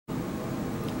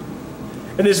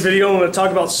In this video, I'm going to talk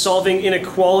about solving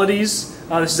inequalities.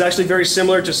 This is actually very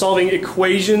similar to solving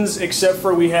equations, except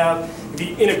for we have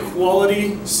the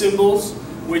inequality symbols,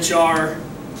 which are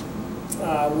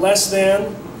less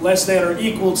than or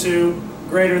equal to,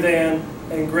 greater than,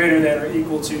 and greater than or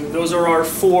equal to. Those are our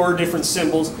four different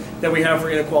symbols that we have for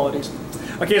inequalities.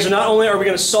 Okay, so not only are we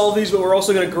going to solve these, but we're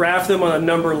also going to graph them on a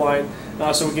number line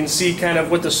so we can see kind of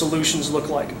what the solutions look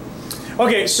like.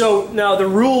 Okay, so now the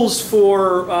rules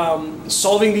for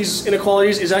solving these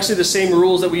inequalities is actually the same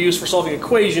rules that we use for solving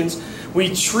equations.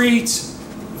 We treat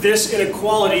this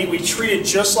inequality, we treat it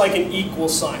just like an equal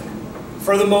sign.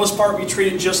 For the most part, we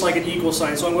treat it just like an equal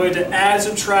sign. So I'm going to add,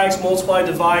 subtract, multiply,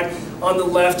 divide on the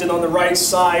left and on the right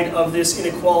side of this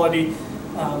inequality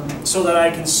so that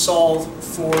I can solve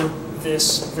for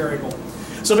this variable.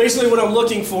 So basically what I'm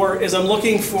looking for is I'm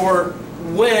looking for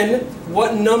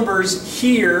what numbers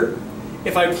here,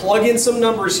 if I plug in some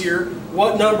numbers here,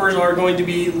 what numbers are going to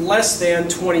be less than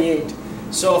 28.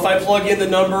 So if I plug in the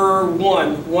number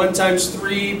 1 times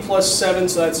 3 plus 7,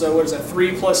 so that's, what is that,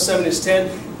 3 plus 7 is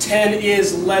 10. 10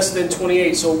 is less than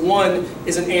 28, so 1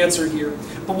 is an answer here.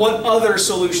 But what other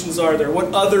solutions are there?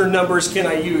 What other numbers can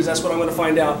I use? That's what I'm going to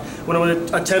find out. What I'm going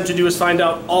to attempt to do is find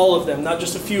out all of them, not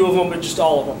just a few of them, but just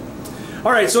all of them.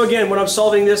 All right, so again, when I'm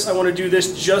solving this, I want to do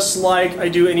this just like I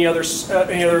do any other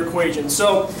equation.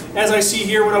 So as I see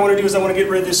here, what I want to do is I want to get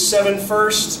rid of this 7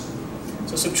 first.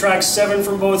 So subtract 7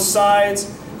 from both sides.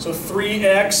 So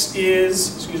 3x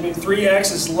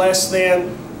is less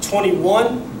than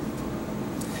 21.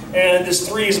 And this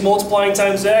 3 is multiplying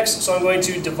times x, so I'm going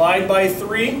to divide by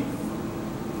 3.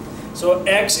 So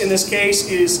x in this case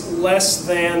is less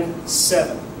than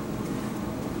 7.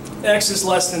 X is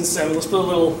less than 7. Let's put a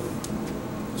little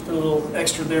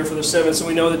extra there for the 7 so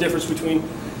we know the difference between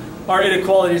our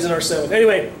inequalities and our 7.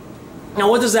 Anyway, now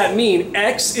what does that mean?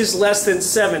 X is less than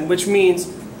 7, which means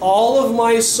all of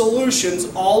my solutions,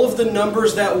 all of the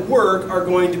numbers that work are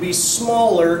going to be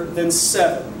smaller than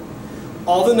 7.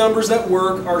 All the numbers that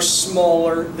work are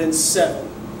smaller than 7.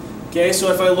 Okay,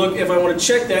 so if I want to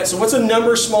check that, so what's a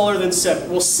number smaller than 7?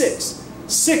 Well, 6.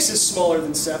 6 is smaller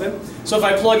than 7. So if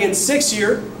I plug in 6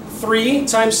 here, 3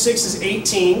 times 6 is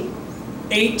 18.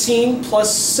 18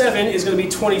 plus 7 is going to be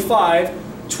 25.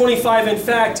 25, in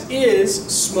fact, is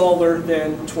smaller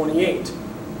than 28.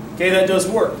 Okay, that does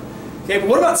work. Okay, but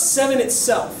what about 7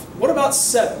 itself? What about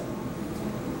 7?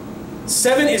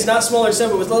 7 is not smaller than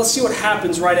 7, but let's see what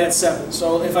happens right at 7.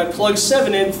 So if I plug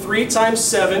 7 in, 3 times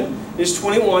 7 is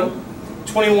 21.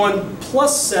 21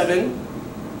 plus 7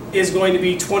 is going to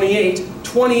be 28.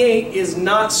 28 is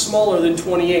not smaller than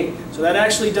 28. So that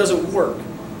actually doesn't work.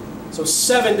 So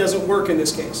 7 doesn't work in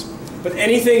this case. But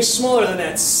anything smaller than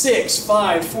that, 6,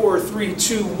 5, 4, 3,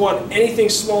 2, 1, anything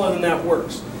smaller than that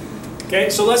works. Okay,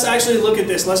 so let's actually look at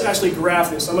this. Let's actually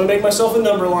graph this. I'm going to make myself a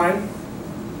number line.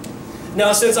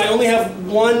 Now, since I only have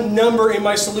one number in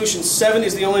my solution, 7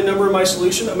 is the only number in my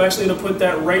solution, I'm actually going to put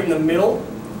that right in the middle.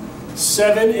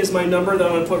 7 is my number that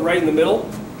I'm going to put right in the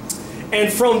middle. And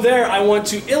from there, I want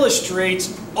to illustrate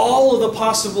all of the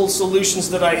possible solutions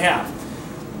that I have.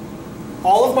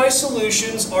 All of my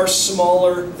solutions are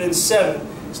smaller than 7.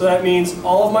 So that means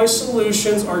all of my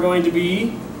solutions are going to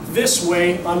be this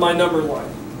way on my number line.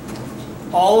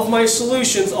 All of my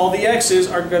solutions, all the x's,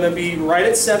 are going to be right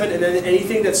at 7, and then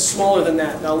anything that's smaller than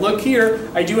that. Now look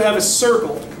here, I do have a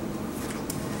circle.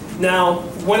 Now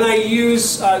when I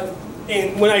use,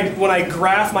 when I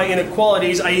graph my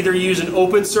inequalities, I either use an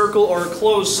open circle or a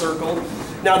closed circle.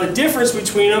 Now the difference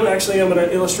between them, actually I'm going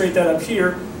to illustrate that up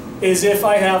here, is if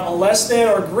I have a less than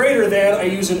or greater than, I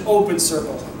use an open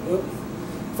circle.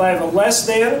 If I have a less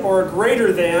than or a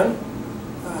greater than,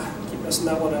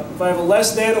 that one up. If I have a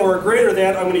less than or a greater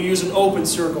than, I'm going to use an open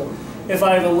circle. If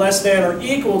I have a less than or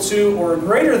equal to or a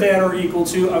greater than or equal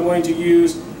to, I'm going to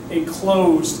use a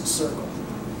closed circle.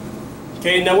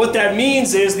 Okay, now what that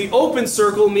means is the open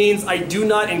circle means I do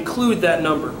not include that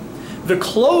number. The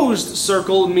closed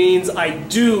circle means I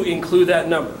do include that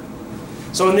number.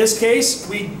 So in this case,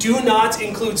 we do not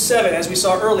include 7. As we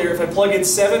saw earlier, if I plug in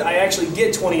 7, I actually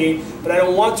get 28, but I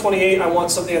don't want 28, I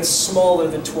want something that's smaller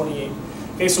than 28.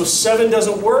 Okay, so 7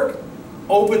 doesn't work,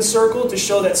 open circle to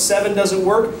show that 7 doesn't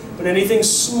work, but anything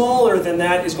smaller than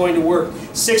that is going to work.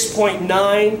 6.9,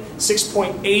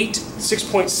 6.8,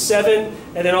 6.7,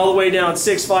 and then all the way down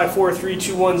 6, 5, 4, 3,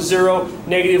 2, 1, 0,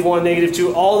 -1,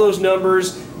 -2. All those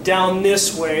numbers down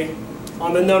this way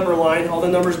on the number line, all the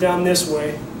numbers down this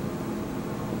way,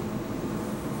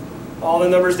 all the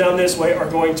numbers down this way are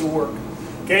going to work.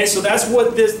 Okay, so that's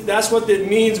what it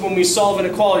means when we solve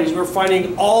inequalities. We're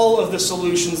finding all of the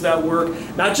solutions that work,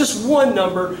 not just one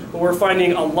number, but we're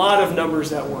finding a lot of numbers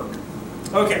that work.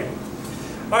 Okay.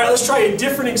 All right, let's try a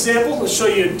different example. Let's show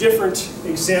you a different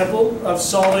example of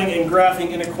solving and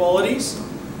graphing inequalities.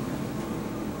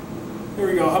 Here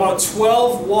we go. How about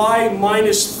 12y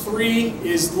minus 3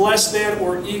 is less than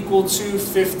or equal to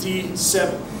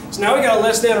 57? So now we got a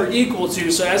less than or equal to,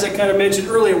 so as I kind of mentioned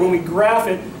earlier, when we graph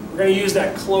it, we're going to use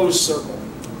that closed circle.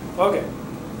 Okay.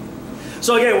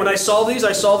 So again, when I solve these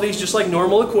just like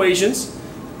normal equations.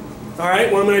 All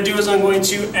right, what I'm going to do is I'm going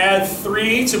to add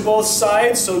 3 to both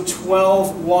sides, so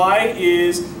 12y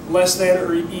is less than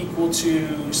or equal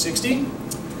to 60.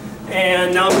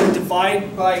 And now I'm going to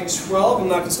divide by 12. I'm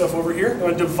knocking stuff over here. I'm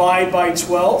going to divide by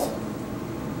 12,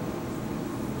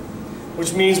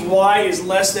 which means y is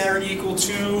less than or equal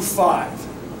to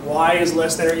 5. Y is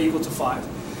less than or equal to 5.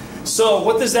 So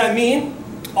what does that mean?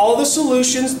 All the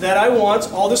solutions that I want,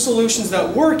 all the solutions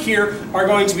that work here are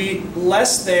going to be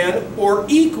less than or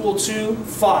equal to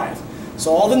 5.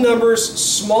 So all the numbers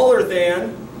smaller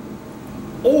than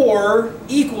or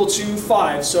equal to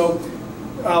 5. So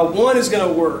 1 is going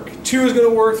to work, 2 is going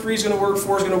to work, 3 is going to work,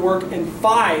 4 is going to work, and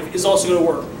 5 is also going to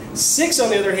work. 6,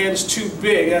 on the other hand, is too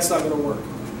big. That's not going to work.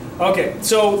 Okay,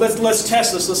 so let's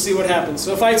test this. Let's see what happens.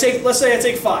 So if I take, let's say I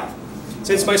take 5.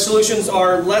 Since my solutions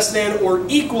are less than or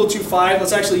equal to 5,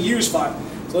 let's actually use 5.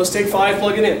 So let's take 5,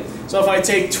 plug it in. So if I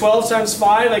take 12 times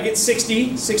 5, I get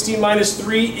 60. 60 minus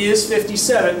 3 is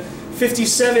 57.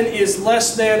 57 is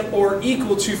less than or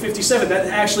equal to 57. That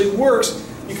actually works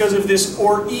because of this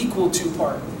or equal to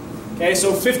part. Okay,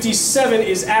 so 57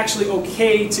 is actually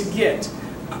okay to get,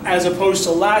 as opposed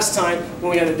to last time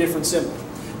when we had a different symbol.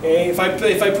 Okay, if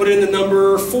I put in the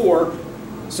number 4,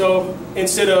 so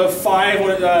instead of 5,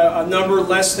 a number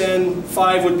less than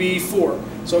 5 would be 4.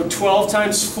 So 12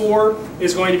 times 4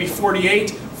 is going to be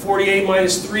 48. 48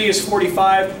 minus 3 is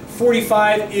 45.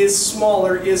 45 is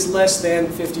smaller, is less than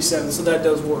 57. So that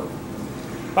does work.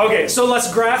 Okay, so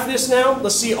let's graph this now.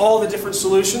 Let's see all the different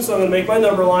solutions. So I'm going to make my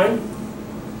number line.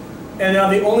 And now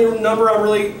the only number I'm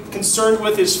really concerned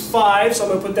with is 5. So I'm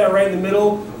going to put that right in the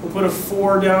middle. We'll put a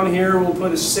 4 down here. We'll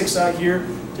put a 6 out here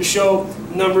to show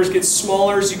numbers get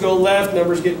smaller as you go left,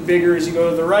 numbers get bigger as you go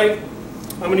to the right.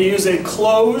 I'm going to use a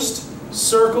closed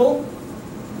circle.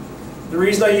 The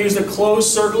reason I use a closed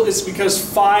circle is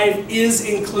because 5 is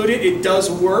included. It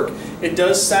does work. It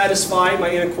does satisfy my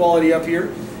inequality up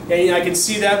here. And I can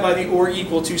see that by the or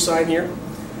equal to sign here.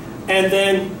 And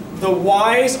then the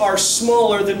y's are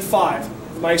smaller than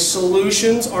 5. My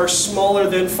solutions are smaller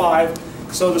than 5.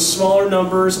 So the smaller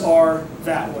numbers are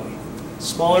that way.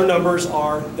 Smaller numbers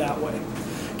are that way.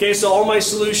 Okay, so all my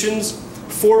solutions,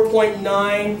 4.9,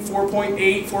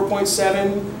 4.8,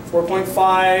 4.7,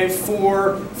 4.5,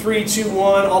 4, 3, 2,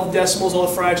 1, all the decimals, all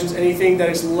the fractions, anything that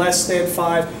is less than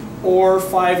 5 or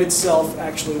 5 itself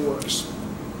actually works.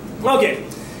 Okay,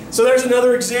 so there's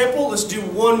another example. Let's do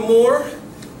one more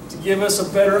to give us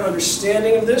a better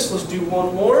understanding of this. Let's do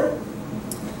one more.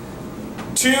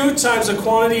 2 times the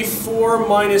quantity 4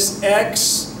 minus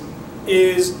x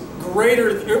is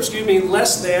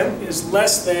less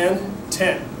than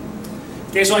 10.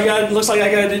 Okay, so looks like I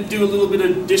got to do a little bit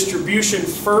of distribution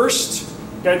first.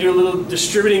 Got to do a little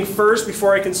distributing first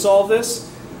before I can solve this.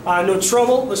 No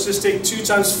trouble. Let's just take 2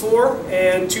 times 4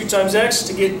 and 2 times x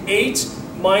to get 8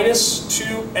 minus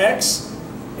 2x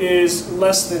is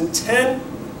less than 10.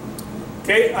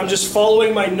 Okay, I'm just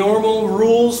following my normal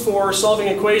rules for solving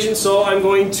equations, so I'm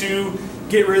going to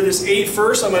get rid of this 8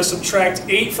 first. I'm going to subtract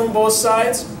 8 from both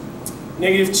sides.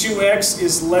 Negative 2x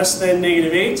is less than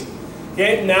negative 8.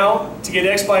 Okay, now to get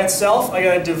x by itself, I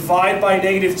got to divide by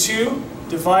negative 2.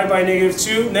 Divide by negative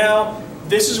 2. Now,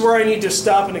 this is where I need to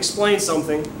stop and explain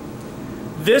something.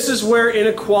 This is where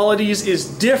inequalities is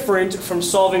different from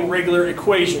solving regular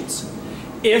equations.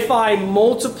 If I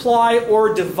multiply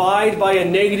or divide by a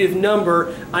negative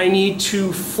number, I need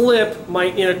to flip my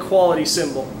inequality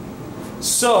symbol.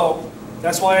 So,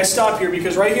 that's why I stop here,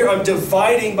 because right here I'm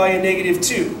dividing by a negative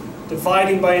 2.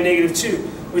 Dividing by a negative 2,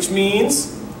 which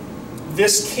means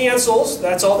this cancels,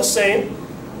 that's all the same.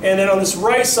 And then on this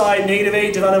right side, negative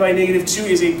 8 divided by negative 2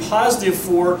 is a positive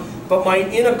 4, but my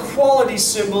inequality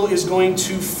symbol is going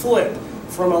to flip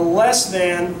from a less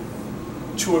than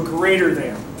to a greater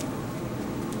than.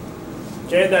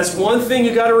 Okay, that's one thing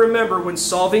you got to remember when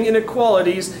solving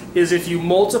inequalities, is if you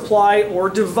multiply or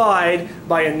divide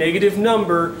by a negative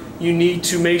number, you need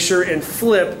to make sure and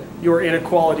flip your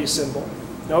inequality symbol.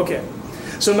 Okay,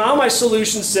 so now my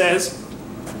solution says,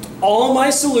 all my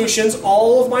solutions,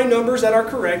 all of my numbers that are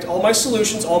correct, all my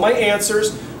solutions, all my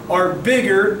answers are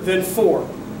bigger than 4.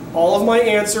 All of my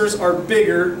answers are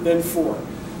bigger than 4.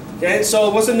 Okay, so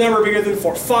what's a number bigger than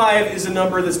 4? 5 is a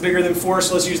number that's bigger than 4,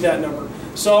 so let's use that number.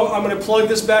 So I'm going to plug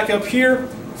this back up here.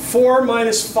 4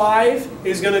 minus 5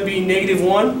 is going to be negative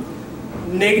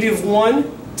 1. Negative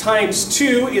 1 times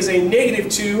 2 is a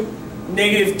negative 2.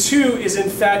 Negative 2 is in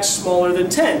fact smaller than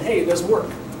 10. Hey, it does work.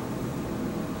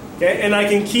 Okay, and I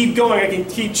can keep going. I can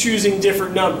keep choosing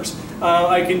different numbers.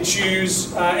 I can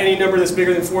choose any number that's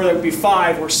bigger than 4. That would be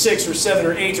 5 or 6 or 7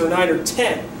 or 8 or 9 or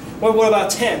 10. Well, what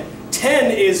about 10?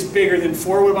 10 is bigger than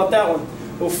 4. What about that one?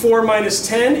 Well, 4 minus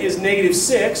 10 is negative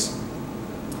 6.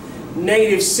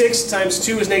 Negative 6 times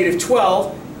 2 is negative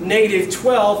 12. Negative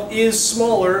 12 is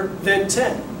smaller than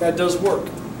 10. That does work.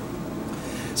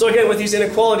 So again, with these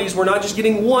inequalities, we're not just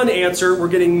getting one answer, we're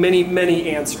getting many, many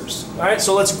answers. All right,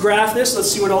 so let's graph this. Let's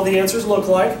see what all the answers look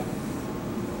like.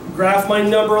 Graph my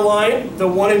number line. The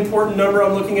one important number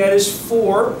I'm looking at is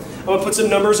 4. I'm going to put some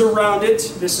numbers around it.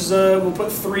 This is we'll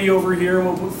put 3 over here, and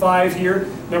we'll put 5 here.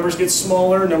 Numbers get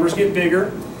smaller, numbers get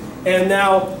bigger. And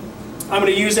now I'm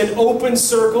going to use an open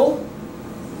circle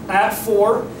at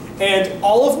 4, and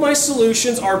all of my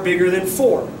solutions are bigger than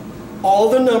 4.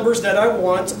 All the numbers that I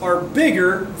want are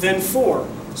bigger than 4.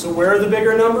 So where are the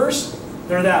bigger numbers?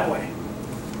 They're that way.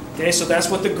 Okay, so that's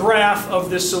what the graph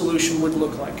of this solution would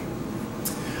look like.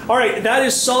 All right, that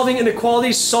is solving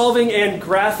inequalities, solving and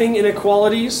graphing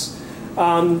inequalities,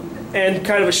 and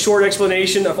kind of a short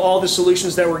explanation of all the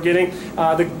solutions that we're getting.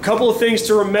 The couple of things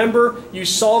to remember: you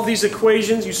solve these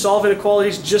equations, you solve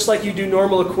inequalities just like you do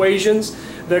normal equations.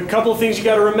 The couple of things you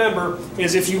got to remember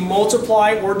is if you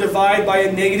multiply or divide by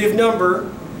a negative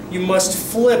number, you must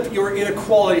flip your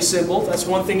inequality symbol. That's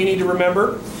one thing you need to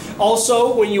remember.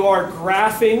 Also, when you are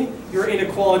graphing your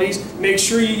inequalities, make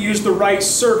sure you use the right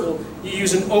circle. You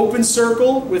use an open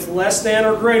circle with less than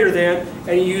or greater than,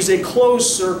 and you use a closed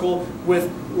circle with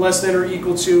less than or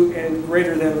equal to and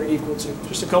greater than or equal to.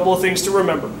 Just a couple of things to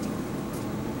remember.